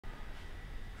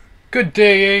Good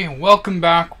day, welcome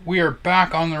back. We are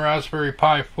back on the Raspberry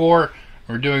Pi 4.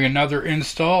 We're doing another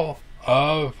install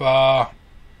of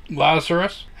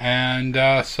Lazarus,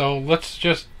 and so let's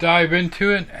just dive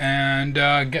into it and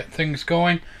get things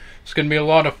going. It's going to be a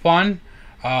lot of fun.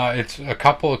 It's a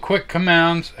couple of quick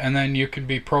commands, and then you can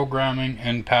be programming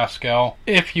in Pascal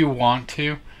if you want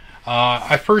to.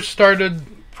 I first started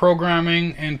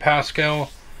programming in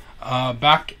Pascal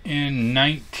back in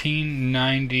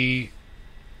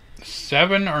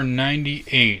 1997 or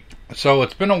 98. So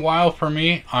it's been a while for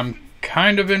me. I'm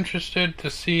kind of interested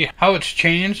to see how it's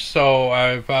changed. So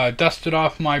I've dusted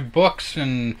off my books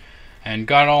and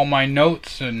got all my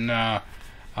notes, and I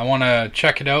want to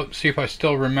check it out, see if I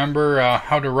still remember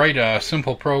how to write a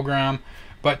simple program.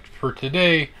 But for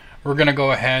today, we're going to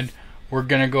go ahead. We're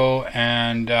going to go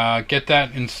and get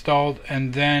that installed,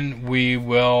 and then we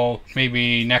will,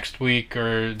 maybe next week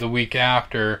or the week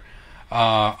after,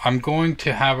 I'm going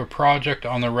to have a project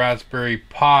on the Raspberry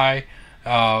Pi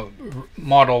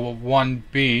Model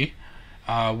 1B,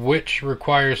 which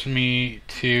requires me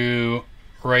to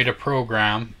write a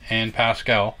program in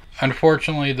Pascal.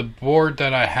 Unfortunately, the board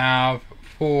that I have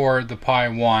for the Pi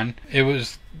 1, it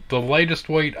was the lightest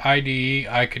weight IDE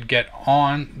I could get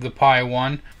on the Pi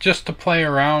 1 just to play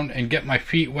around and get my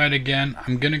feet wet again.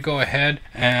 I'm going to go ahead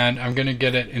and I'm going to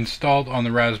get it installed on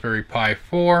the Raspberry Pi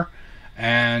 4.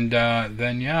 And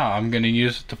then yeah, I'm going to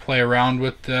use it to play around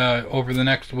with over the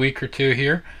next week or two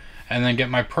here, and then get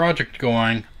my project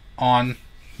going on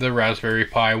the Raspberry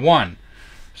Pi 1.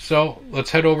 So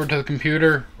let's head over to the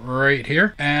computer right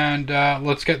here, and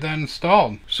let's get that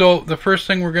installed. So the first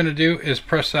thing we're going to do is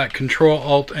press that Control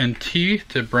Alt and T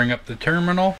to bring up the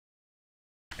terminal,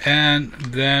 and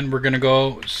then we're going to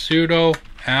go sudo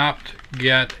apt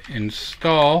get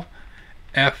install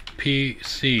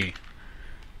FPC.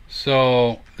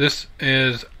 So this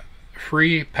is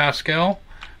FreePascal.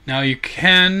 Now you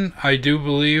can, I do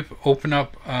believe, open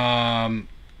up a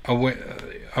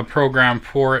program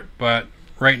for it, but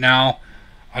right now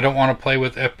I don't want to play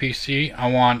with FPC.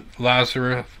 I want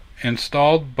Lazarus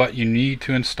installed, but you need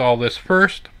to install this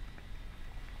first.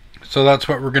 So that's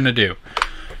what we're going to do.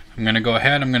 I'm going to go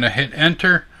ahead, I'm going to hit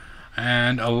enter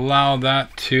and allow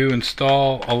that to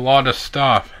install a lot of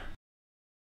stuff.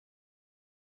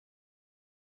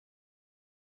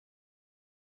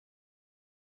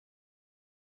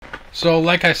 So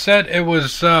like I said, it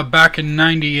was back in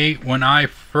 98 when I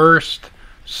first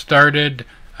started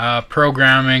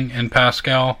programming in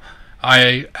Pascal.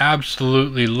 I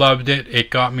absolutely loved it. It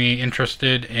got me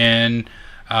interested in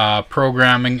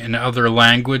programming in other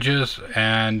languages,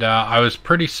 and I was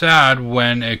pretty sad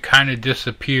when it kind of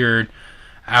disappeared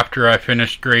after I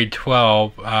finished grade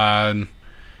 12. It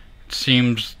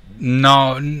seems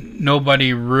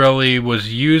nobody really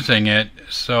was using it,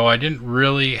 so I didn't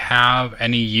really have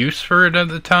any use for it at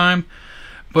the time.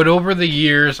 But over the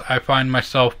years, I find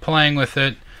myself playing with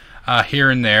it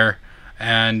here and there,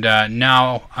 and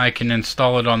now I can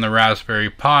install it on the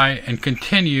Raspberry Pi and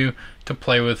continue to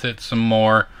play with it some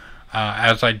more,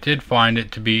 as I did find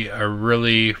it to be a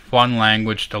really fun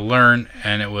language to learn,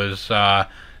 and it was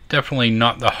definitely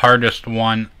not the hardest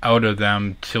one out of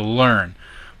them to learn.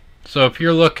 So if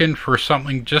you're looking for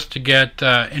something just to get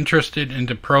interested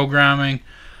into programming,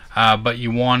 but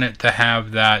you want it to have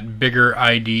that bigger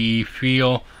IDE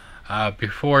feel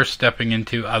before stepping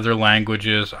into other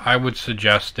languages, I would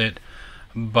suggest it.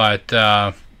 But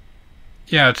yeah,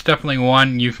 it's definitely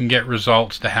one you can get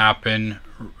results to happen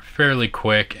fairly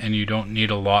quick, and you don't need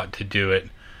a lot to do it.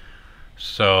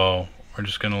 So we're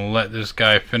just going to let this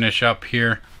guy finish up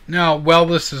here. Now, while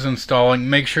this is installing,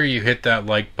 make sure you hit that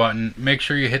like button. Make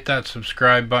sure you hit that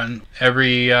subscribe button.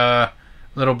 Every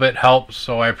little bit helps,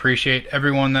 so I appreciate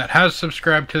everyone that has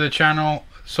subscribed to the channel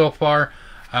so far.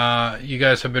 You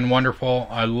guys have been wonderful.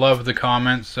 I love the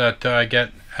comments that I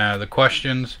get, the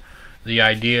questions, the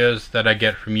ideas that I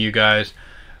get from you guys.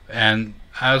 And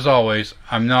as always,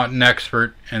 I'm not an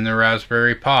expert in the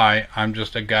Raspberry Pi. I'm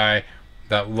just a guy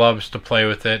that loves to play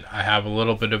with it. I have a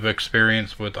little bit of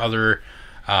experience with other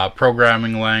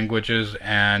programming languages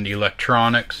and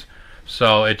electronics,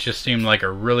 so it just seemed like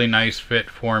a really nice fit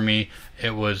for me.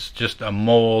 It was just a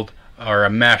mold or a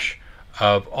mesh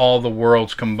of all the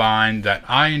worlds combined that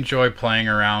I enjoy playing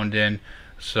around in,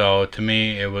 so to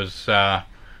me it was a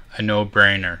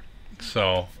no-brainer.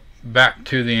 So back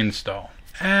to the install,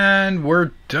 and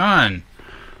we're done.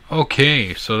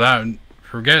 Okay, so that,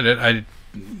 forget it,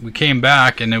 we came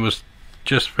back and it was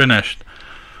just finished.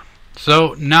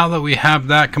 So now that we have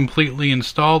that completely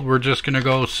installed, we're just going to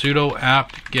go sudo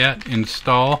apt get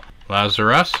install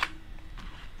Lazarus.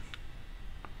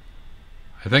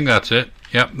 I think that's it.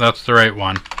 Yep, that's the right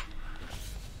one.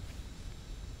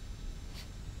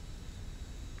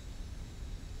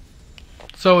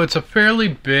 So it's a fairly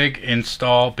big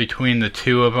install between the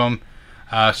two of them.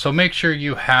 So make sure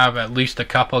you have at least a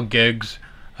couple gigs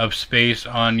of space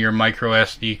on your micro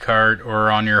SD card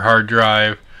or on your hard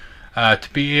drive to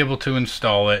be able to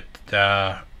install it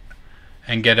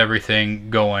and get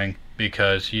everything going,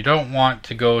 because you don't want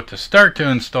to go to start to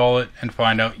install it and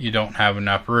find out you don't have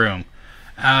enough room,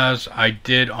 as I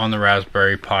did on the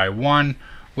Raspberry Pi 1,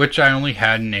 which I only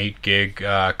had an 8 gig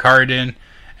card in,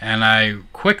 and I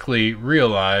quickly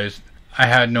realized I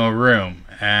had no room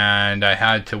and I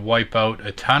had to wipe out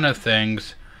a ton of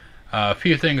things. A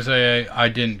few things I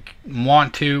didn't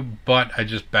want to, but I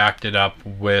just backed it up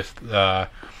with the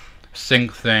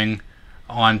sync thing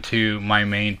onto my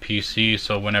main PC,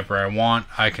 so whenever I want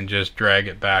I can just drag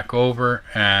it back over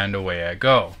and away I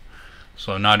go.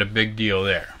 So not a big deal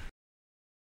there.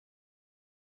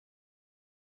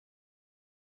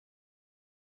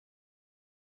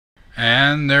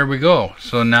 And there we go.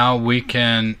 So now we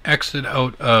can exit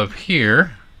out of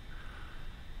here,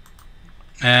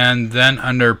 and then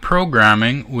under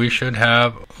programming we should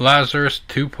have Lazarus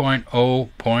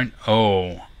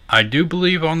 2.0.0. I do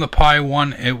believe on the Pi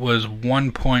 1 it was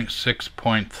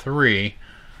 1.6.3.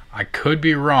 I could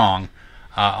be wrong.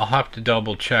 I'll have to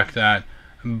double check that,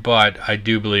 but I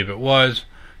do believe it was.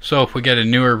 So if we get a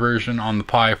newer version on the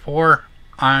Pi 4,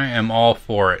 I am all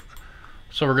for it.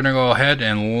 So we're going to go ahead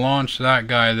and launch that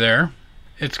guy there.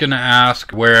 It's going to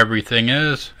ask where everything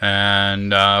is,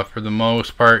 and for the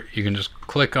most part you can just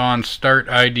click on Start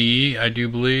IDE. I do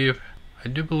believe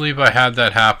I had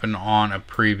that happen on a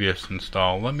previous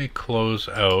install. Let me close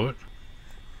out.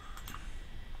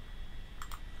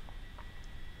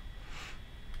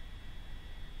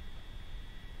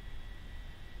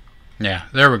 Yeah,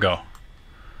 there we go.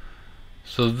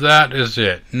 So that is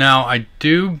it. Now I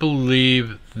do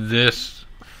believe this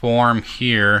form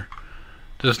here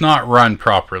does not run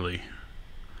properly,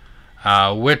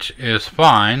 which is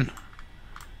fine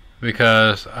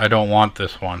because I don't want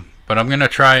this one. But I'm going to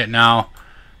try it now,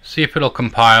 see if it'll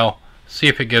compile, see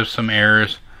if it gives some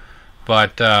errors,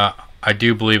 but I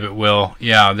do believe it will.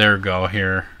 Yeah, there we go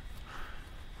here.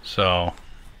 So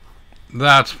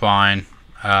that's fine,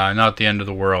 not the end of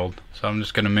the world. So I'm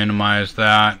just going to minimize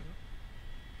that,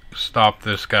 stop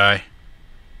this guy.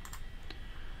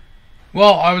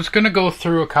 Well, I was going to go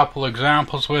through a couple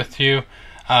examples with you,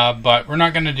 but we're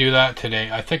not going to do that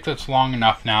today. I think that's long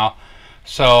enough now.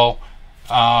 So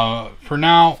for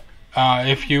now,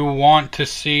 if you want to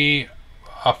see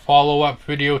a follow-up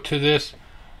video to this,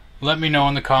 let me know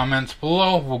in the comments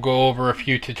below. We'll go over a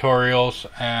few tutorials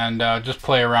and just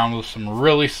play around with some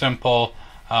really simple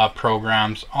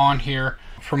programs on here.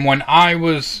 From when I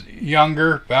was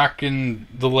younger, back in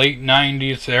the late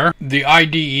 90s there, the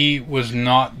IDE was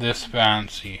not this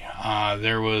fancy.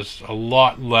 There was a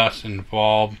lot less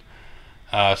involved.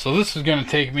 So this is going to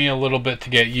take me a little bit to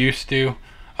get used to.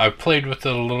 I've played with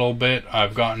it a little bit.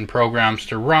 I've gotten programs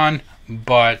to run,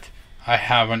 but I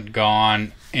haven't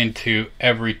gone into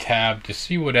every tab to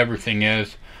see what everything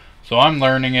is. So I'm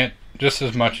learning it just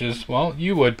as much as, well,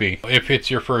 you would be if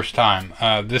it's your first time.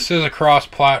 This is a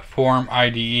cross-platform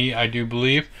IDE, I do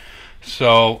believe.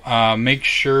 So make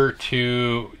sure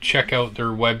to check out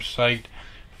their website,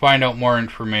 find out more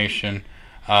information,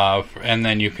 and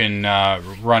then you can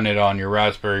run it on your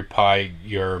Raspberry Pi,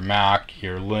 your Mac,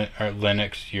 your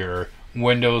Linux, your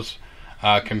Windows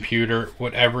computer,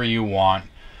 whatever you want.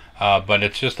 But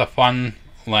it's just a fun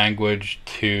language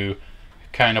to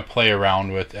kind of play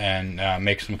around with and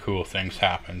make some cool things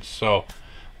happen. So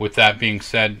with that being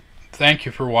said, thank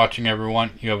you for watching,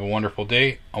 everyone. You have a wonderful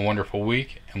day, a wonderful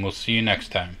week, and we'll see you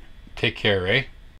next time. Take care, eh?